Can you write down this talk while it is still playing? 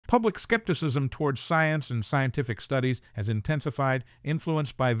Public skepticism towards science and scientific studies has intensified,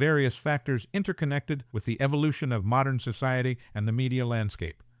 influenced by various factors interconnected with the evolution of modern society and the media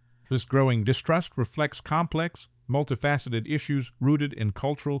landscape. This growing distrust reflects complex, multifaceted issues rooted in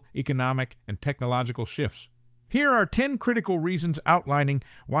cultural, economic, and technological shifts. Here are 10 critical reasons outlining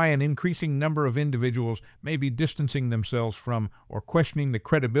why an increasing number of individuals may be distancing themselves from or questioning the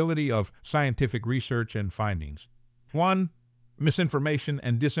credibility of scientific research and findings. 1. Misinformation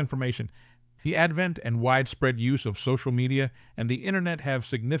and disinformation. The advent and widespread use of social media and the internet have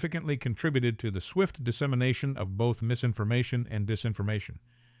significantly contributed to the swift dissemination of both misinformation and disinformation.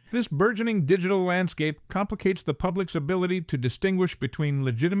 This burgeoning digital landscape complicates the public's ability to distinguish between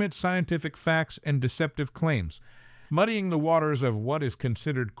legitimate scientific facts and deceptive claims, muddying the waters of what is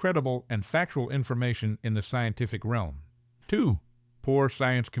considered credible and factual information in the scientific realm. 2. Poor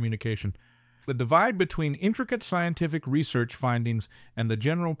science communication. The divide between intricate scientific research findings and the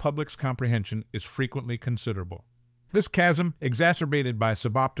general public's comprehension is frequently considerable. This chasm, exacerbated by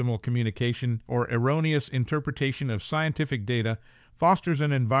suboptimal communication or erroneous interpretation of scientific data, fosters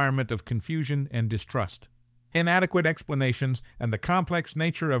an environment of confusion and distrust. Inadequate explanations and the complex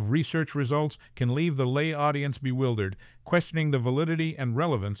nature of research results can leave the lay audience bewildered, questioning the validity and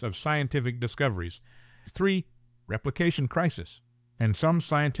relevance of scientific discoveries. 3. Replication crisis. In some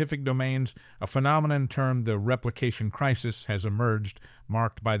scientific domains, a phenomenon termed the replication crisis has emerged,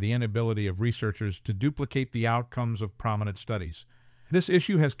 marked by the inability of researchers to duplicate the outcomes of prominent studies. This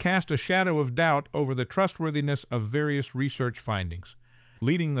issue has cast a shadow of doubt over the trustworthiness of various research findings,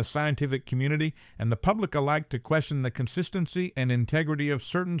 leading the scientific community and the public alike to question the consistency and integrity of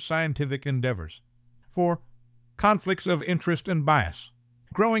certain scientific endeavors. 4. Conflicts of interest and bias.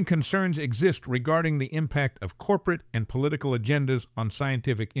 Growing concerns exist regarding the impact of corporate and political agendas on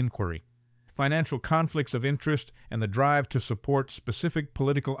scientific inquiry. Financial conflicts of interest and the drive to support specific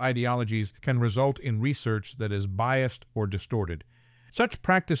political ideologies can result in research that is biased or distorted. Such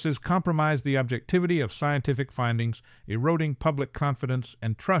practices compromise the objectivity of scientific findings, eroding public confidence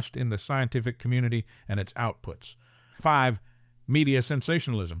and trust in the scientific community and its outputs. 5. Media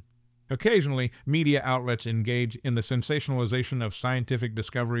sensationalism. Occasionally, media outlets engage in the sensationalization of scientific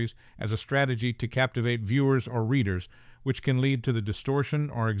discoveries as a strategy to captivate viewers or readers, which can lead to the distortion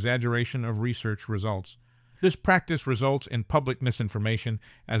or exaggeration of research results. This practice results in public misinformation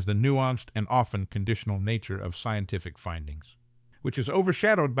as the nuanced and often conditional nature of scientific findings, which is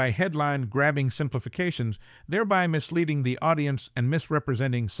overshadowed by headline-grabbing simplifications, thereby misleading the audience and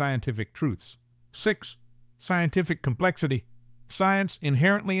misrepresenting scientific truths. 6. Scientific complexity. Science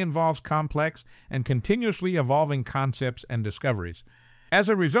inherently involves complex and continuously evolving concepts and discoveries. As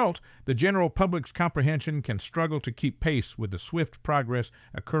a result, the general public's comprehension can struggle to keep pace with the swift progress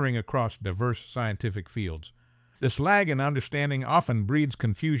occurring across diverse scientific fields. This lag in understanding often breeds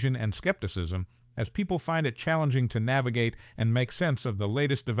confusion and skepticism, as people find it challenging to navigate and make sense of the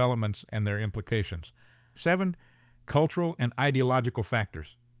latest developments and their implications. 7. Cultural and ideological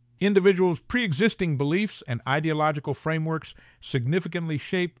factors. Individuals' pre-existing beliefs and ideological frameworks significantly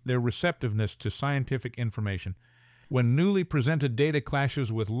shape their receptiveness to scientific information. When newly presented data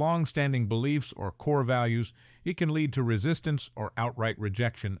clashes with long-standing beliefs or core values, it can lead to resistance or outright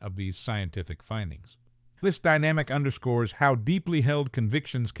rejection of these scientific findings. This dynamic underscores how deeply held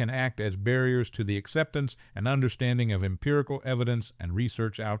convictions can act as barriers to the acceptance and understanding of empirical evidence and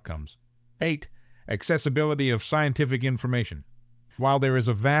research outcomes. 8. Accessibility of scientific information. While there is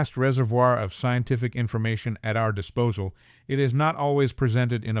a vast reservoir of scientific information at our disposal, it is not always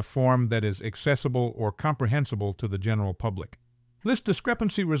presented in a form that is accessible or comprehensible to the general public. This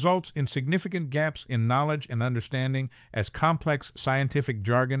discrepancy results in significant gaps in knowledge and understanding, as complex scientific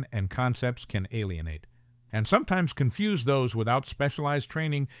jargon and concepts can alienate and sometimes confuse those without specialized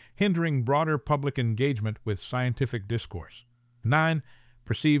training, hindering broader public engagement with scientific discourse. 9.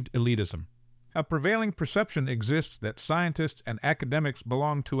 Perceived elitism. A prevailing perception exists that scientists and academics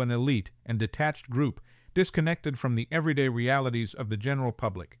belong to an elite and detached group, disconnected from the everyday realities of the general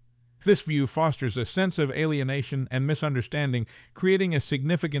public. This view fosters a sense of alienation and misunderstanding, creating a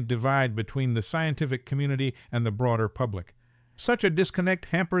significant divide between the scientific community and the broader public. Such a disconnect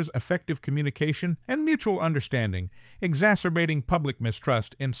hampers effective communication and mutual understanding, exacerbating public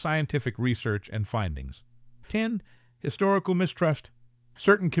mistrust in scientific research and findings. 10. Historical mistrust.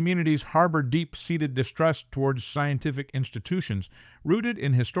 Certain communities harbor deep-seated distrust towards scientific institutions, rooted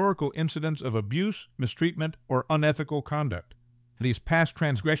in historical incidents of abuse, mistreatment, or unethical conduct. These past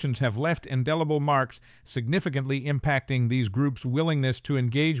transgressions have left indelible marks, significantly impacting these groups' willingness to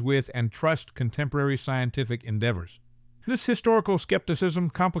engage with and trust contemporary scientific endeavors. This historical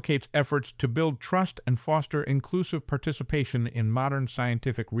skepticism complicates efforts to build trust and foster inclusive participation in modern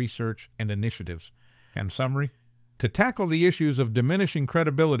scientific research and initiatives. And summary? To tackle the issues of diminishing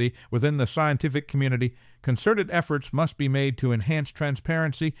credibility within the scientific community, concerted efforts must be made to enhance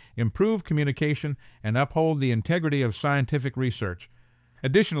transparency, improve communication, and uphold the integrity of scientific research.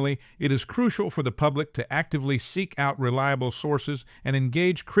 Additionally, it is crucial for the public to actively seek out reliable sources and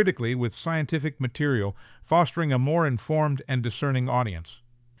engage critically with scientific material, fostering a more informed and discerning audience.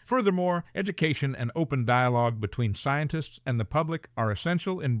 Furthermore, education and open dialogue between scientists and the public are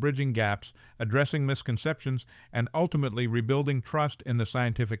essential in bridging gaps, addressing misconceptions, and ultimately rebuilding trust in the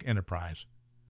scientific enterprise.